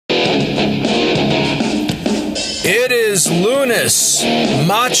is LUNES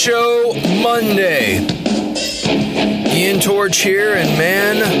Macho Monday. Ian Torch here, and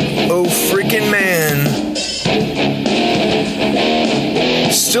man, oh freaking man,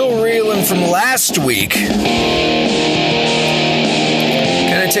 still reeling from last week.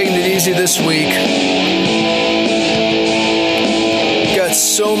 Kind of taking it easy this week. Got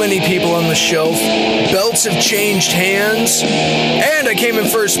so many people on the shelf. Belts have changed hands, and I came in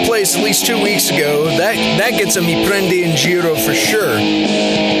first place at least 2 weeks ago. That gets a mi prende in giro for sure.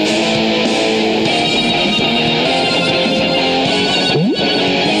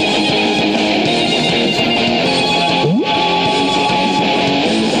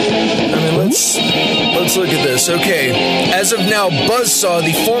 Let's look at this. Okay, as of now, Buzzsaw,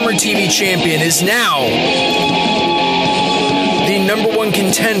 the former TV champion, is now the #1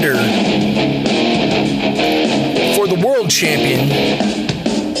 contender for the world champion.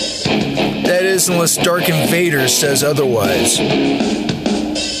 That is, unless Dark Invader says otherwise.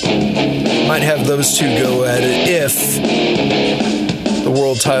 Might have those two go at it if the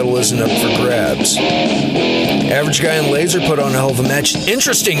world title isn't up for grabs. Average Guy and Laser put on a hell of a match.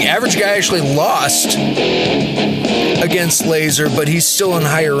 Interesting, Average Guy actually lost against Laser, but he's still in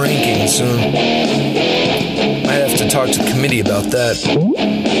higher rankings, so might have to talk to the committee about that.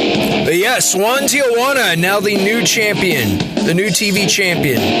 But yeah, Swan Tijuana, now the new champion, the new TV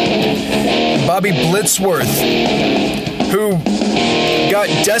champion. Bobby Blitzworth, who got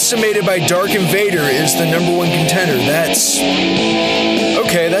decimated by Dark Invader, is the #1 contender. That's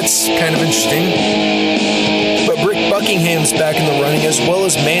kind of interesting. But Rick Buckingham's back in the running, as well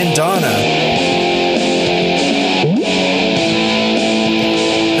as Mandana.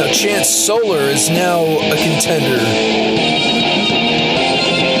 Now Chance Solar is now a contender.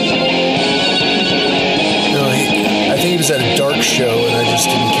 No, I think he was at a dark show and I just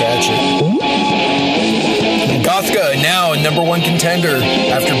didn't catch it. Gothka now a #1 contender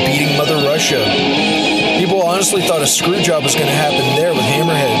after beating Mother Russia. People honestly thought a screw job was going to happen there with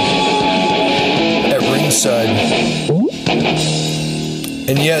Hammerhead at ringside.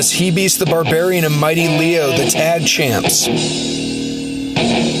 And yes, he beats the Barbarian and Mighty Leo, the tag champs.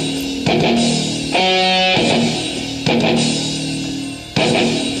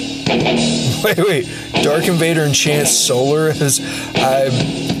 Wait. Dark Invader and Chance Solar is...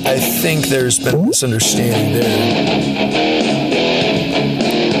 I think there's been a misunderstanding there.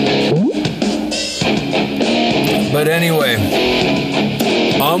 But anyway,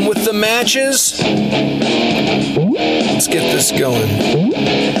 on with the matches. Let's get this going.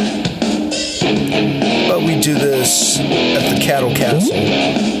 But we do this at the Cattle Castle.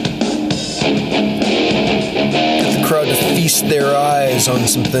 Get the crowd to feast their eyes on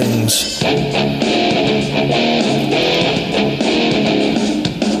some things.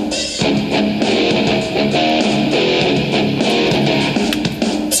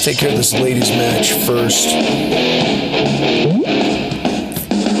 Let's take care of this ladies' match first.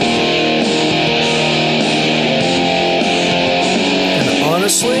 And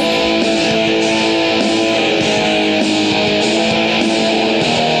honestly,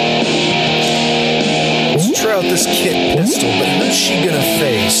 let's try out this Kit Pistol, but who's she gonna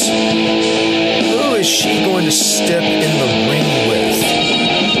face? Who is she going to step in the ring with?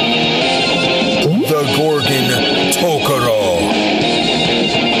 The Gorgon Tokoro.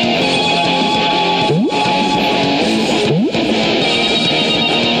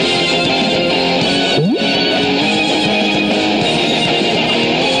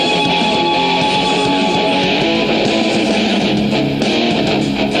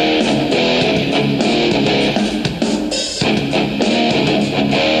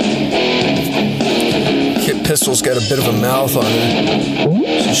 Pistol's got a bit of a mouth on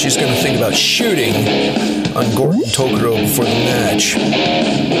her, so she's going to think about shooting on Gorgon Tokoro before the match.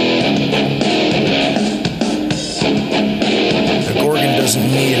 Now, Gorgon doesn't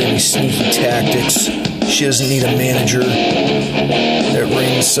need any sneaky tactics. She doesn't need a manager at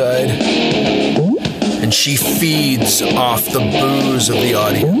ringside. And she feeds off the boos of the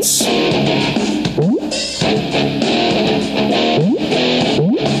audience.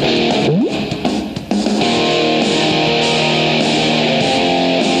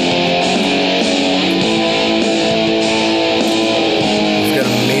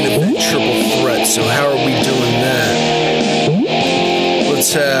 So how are we doing that?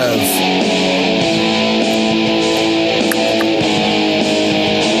 Let's have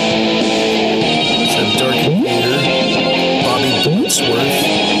Dark Invader, Bobby Blitzworth,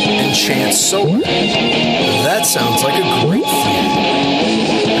 and Chance Solar.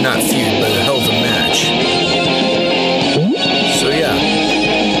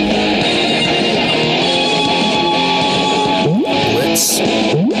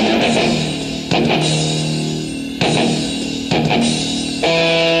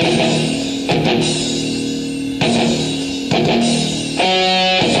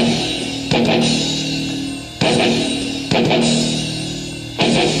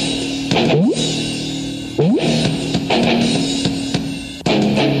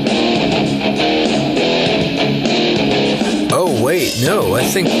 Macho. I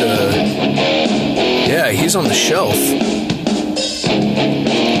think he's on the shelf,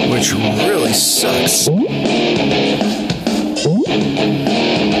 which really sucks.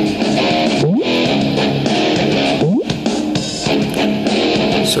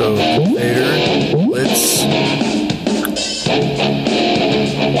 So, Vader, Blitz.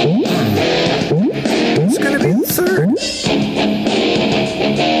 It's going to be the third.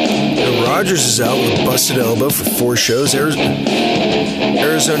 Rogers is out with a busted elbow for 4 shows.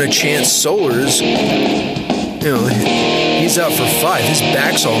 Arizona Chance Solars, he's out for 5. His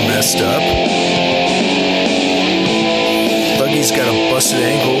back's all messed up. Buggy's got a busted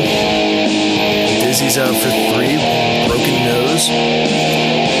ankle. Dizzy's out for 3, broken nose.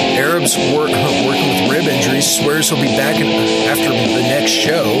 Arab's working with rib injuries, swears he'll be back after the next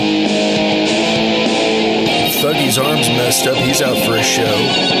show. Thuggy's arm's messed up, he's out for a show.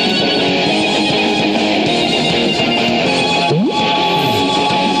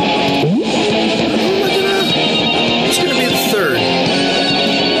 It's going to be the third.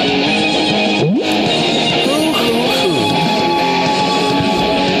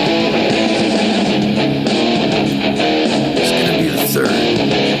 It's going to be the third.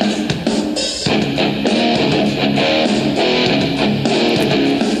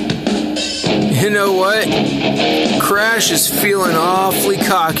 You know what? Crash is feeling awfully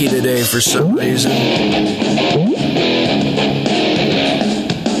cocky today for some reason.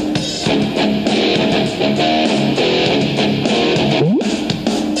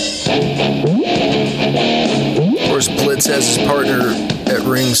 Of course, Blitz has his partner at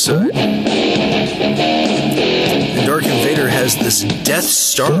ringside. And Dark Invader has this Death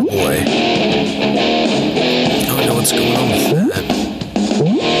Star boy. I don't know what's going on with that.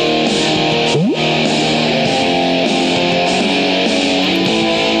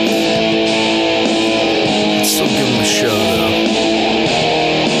 Still give him a show, though.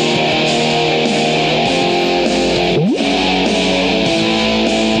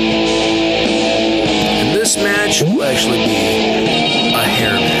 And this match will actually be a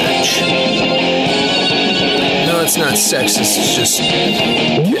hair match. No, it's not sexist. It's just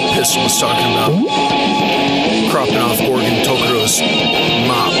Kid Pistol was talking about cropping off Gorgon Tokuro's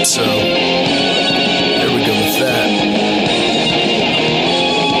mop, so there we go with that.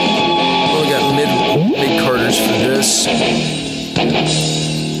 Mid-carders for this.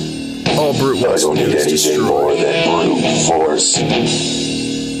 All Brute wants to do is destroy. More than brute force.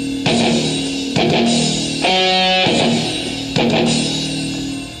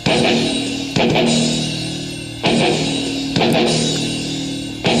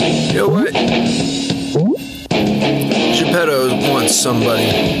 You know what? Geppetto wants somebody.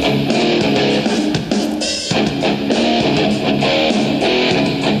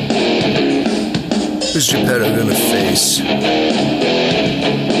 Who's Geppetto gonna face?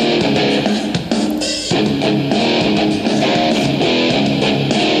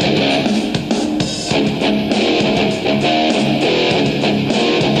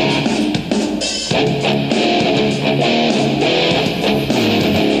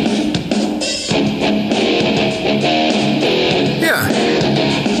 Yeah.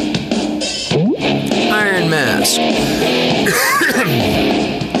 Iron Mask.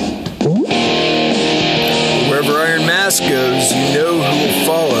 Wherever Iron Mask goes, you know who will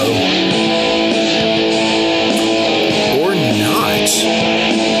follow. Or not.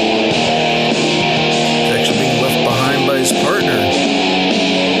 He's actually being left behind by his partner.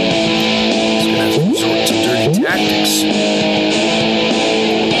 He's going to have to resort to dirty tactics.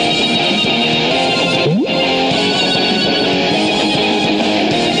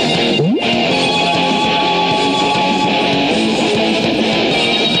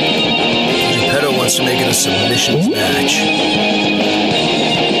 To make it a submissions match.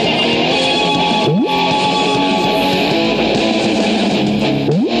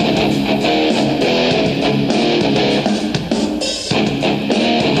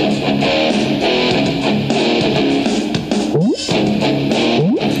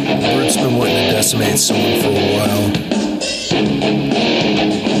 Bert's been wanting to decimate someone for a while.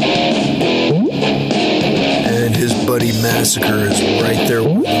 And his buddy Massacre is right there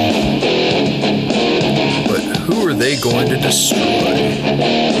with him. Who are they going to destroy?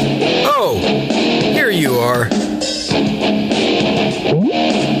 Oh, here you are.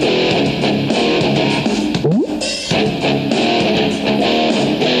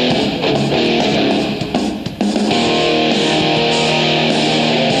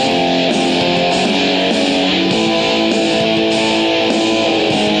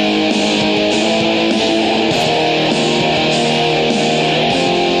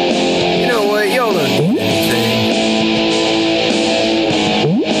 You know what? Y'all don't need anything.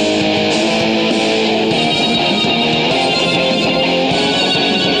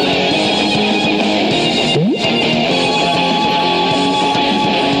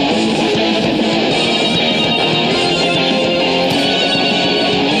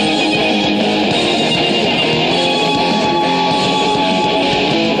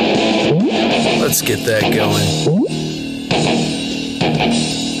 get that going.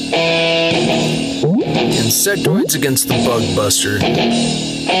 Insectoids against the Bug Buster.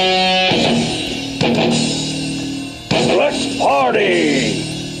 Let's party!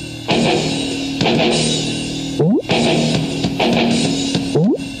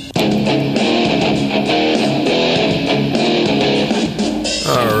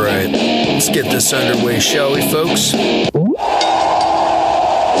 Alright, let's get this underway, shall we, folks?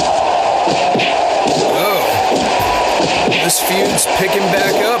 Oh, this feud's picking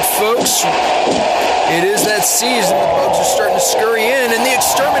back up, folks. It is that season. The bugs are starting to scurry in, and the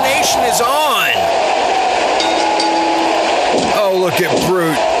extermination is on. Oh, look at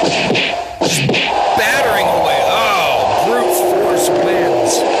Brute. Just battering away. Oh, Brute force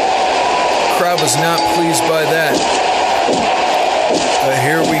wins. The crowd was not pleased by that. But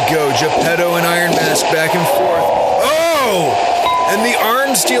here we go. Geppetto and Iron Mask back and forth. Oh! And the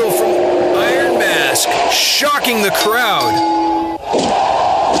arms deal from Iron Mask, shocking the crowd.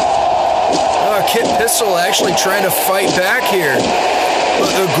 Kit Pistol actually trying to fight back here.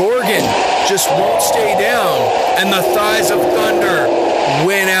 But the Gorgon just won't stay down. And the Thighs of Thunder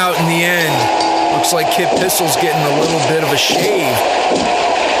win out in the end. Looks like Kit Pistol's getting a little bit of a shave.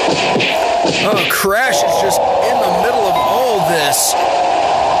 Oh, Crash is just in the middle of all this.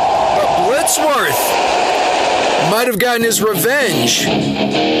 But Blitzworth might have gotten his revenge. God,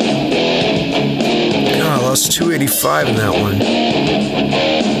 I lost 285 in that one.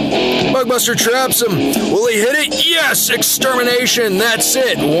 Bugbuster traps him. Will he hit it? Yes! Extermination. That's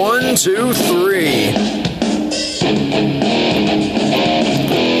it. 1, 2, 3.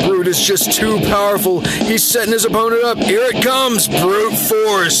 Brute is just too powerful. He's setting his opponent up. Here it comes. Brute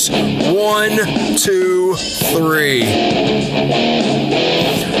force. 1, 2, 3.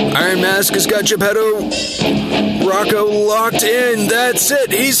 Iron Mask has got Geppetto Rocco locked in. That's it.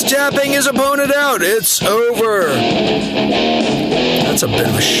 He's tapping his opponent out. It's over. That's a bit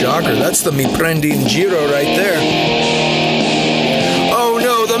of a shocker. That's the Mi Prendi in Giro right there. Oh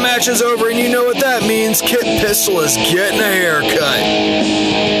no, the match is over, and you know what that means. Kit Pistol is getting a haircut.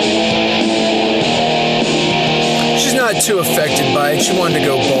 She's not too affected by it. She wanted to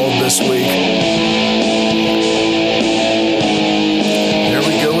go bald this week. There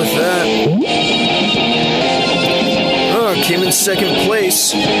we go with that. Oh, came in second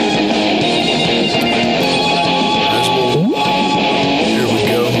place.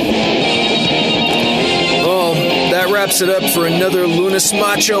 Wraps it up for another Lunes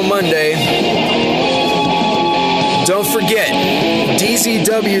Macho Monday. Don't forget,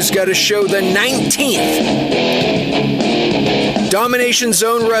 DZW's got a show the 19th. Domination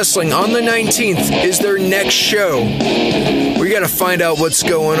Zone Wrestling on the 19th is their next show. We got to find out what's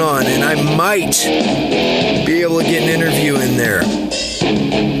going on, and I might be able to get an interview in there.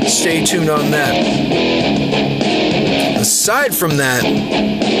 Stay tuned on that. Aside from that,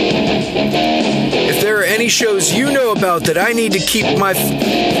 if there are any shows you know about that I need to keep my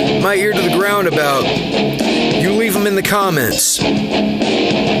ear to the ground about, you leave them in the comments.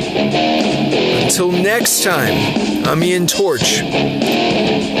 Until next time, I'm Ian Torch.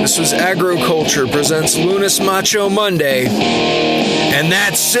 This was Agriculture presents Lunes Macho Monday. And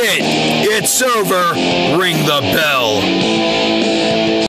that's it. It's over. Ring the bell.